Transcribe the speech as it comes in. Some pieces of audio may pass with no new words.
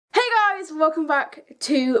guys, welcome back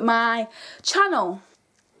to my channel.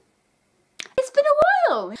 It's been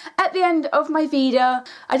a while. At the end of my video,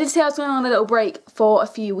 I did say I was going on a little break for a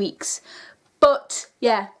few weeks. But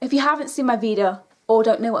yeah, if you haven't seen my video or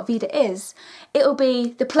don't know what Vida is, the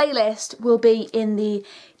playlist will be in the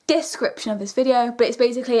description of this video, but it's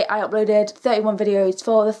basically I uploaded 31 videos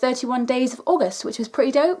for the 31 days of August, which was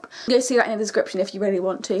pretty dope. You'll see that in the description if you really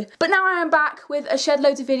want to. But now I am back with a shed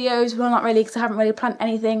loads of videos. Well, not really, because I haven't really planned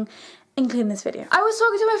anything, including this video. I was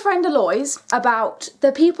talking to my friend Alois about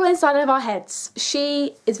the people inside of our heads.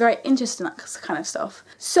 She is very interested in that kind of stuff.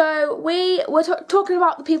 So we were talking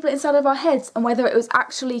about the people inside of our heads and whether it was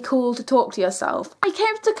actually cool to talk to yourself. I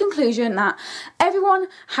came to the conclusion that everyone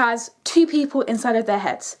has two people inside of their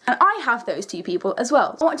heads, and I have those two people as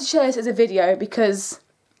well. I wanted to share this as a video because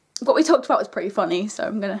what we talked about was pretty funny, so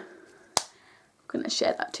I'm gonna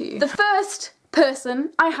share that to you. The first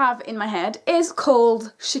person I have in my head is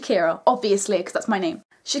called Shakira, obviously, because that's my name.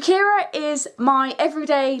 Shakira is my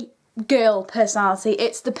everyday girl personality.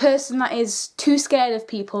 It's the person that is too scared of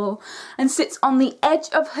people and sits on the edge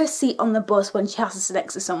of her seat on the bus when she has to sit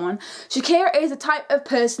next to someone. Shakira is the type of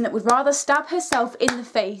person that would rather stab herself in the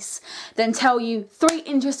face than tell you 3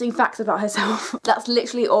 interesting facts about herself. That's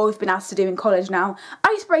literally all we've been asked to do in college now.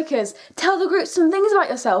 Icebreakers, tell the group some things about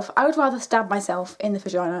yourself. I would rather stab myself in the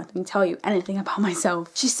vagina than tell you anything about myself.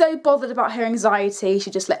 She's so bothered about her anxiety,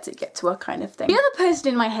 she just lets it get to her, kind of thing. The other person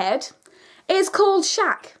in my head is called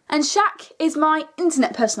Shak, and Shak is my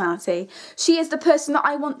internet personality. She is the person that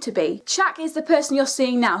I want to be. Shak is the person you're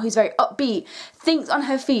seeing now who's very upbeat, thinks on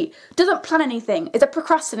her feet, doesn't plan anything, is a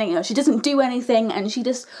procrastinator. She doesn't do anything and she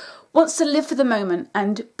just wants to live for the moment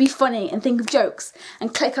and be funny and think of jokes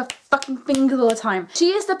and click her fucking fingers all the time. She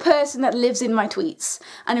is the person that lives in my tweets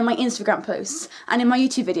and in my Instagram posts and in my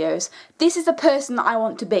YouTube videos. This is the person that I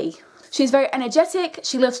want to be. She's very energetic,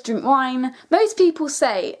 she loves to drink wine. Most people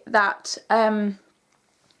say that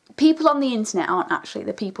people on the internet aren't actually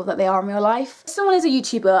the people that they are in real life. Someone is a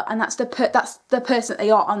YouTuber and that's the person that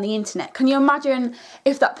they are on the internet. Can you imagine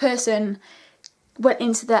if that person went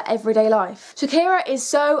into their everyday life? Shakira is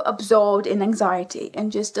so absorbed in anxiety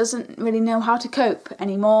and just doesn't really know how to cope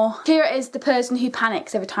anymore. Shakira is the person who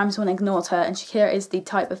panics every time someone ignores her, and Shakira is the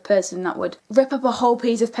type of person that would rip up a whole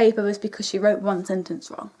piece of paper just because she wrote one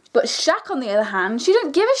sentence wrong. But Shak, on the other hand, she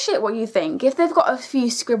don't give a shit what you think. If they've got a few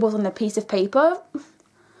scribbles on a piece of paper,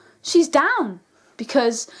 she's down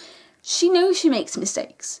because she knows she makes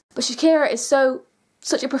mistakes. But Shakira is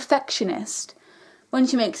such a perfectionist. When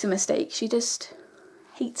she makes a mistake, she just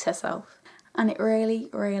hates herself, and it really,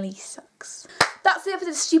 really sucks. That's it for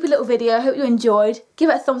this stupid little video. I hope you enjoyed. Give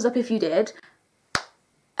it a thumbs up if you did.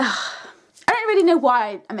 I don't really know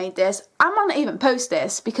why I made this. I might not even post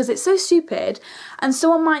this because it's so stupid and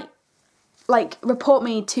someone might like report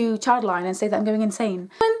me to Childline and say that I'm going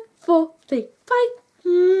insane. 1, 4, 3, 5.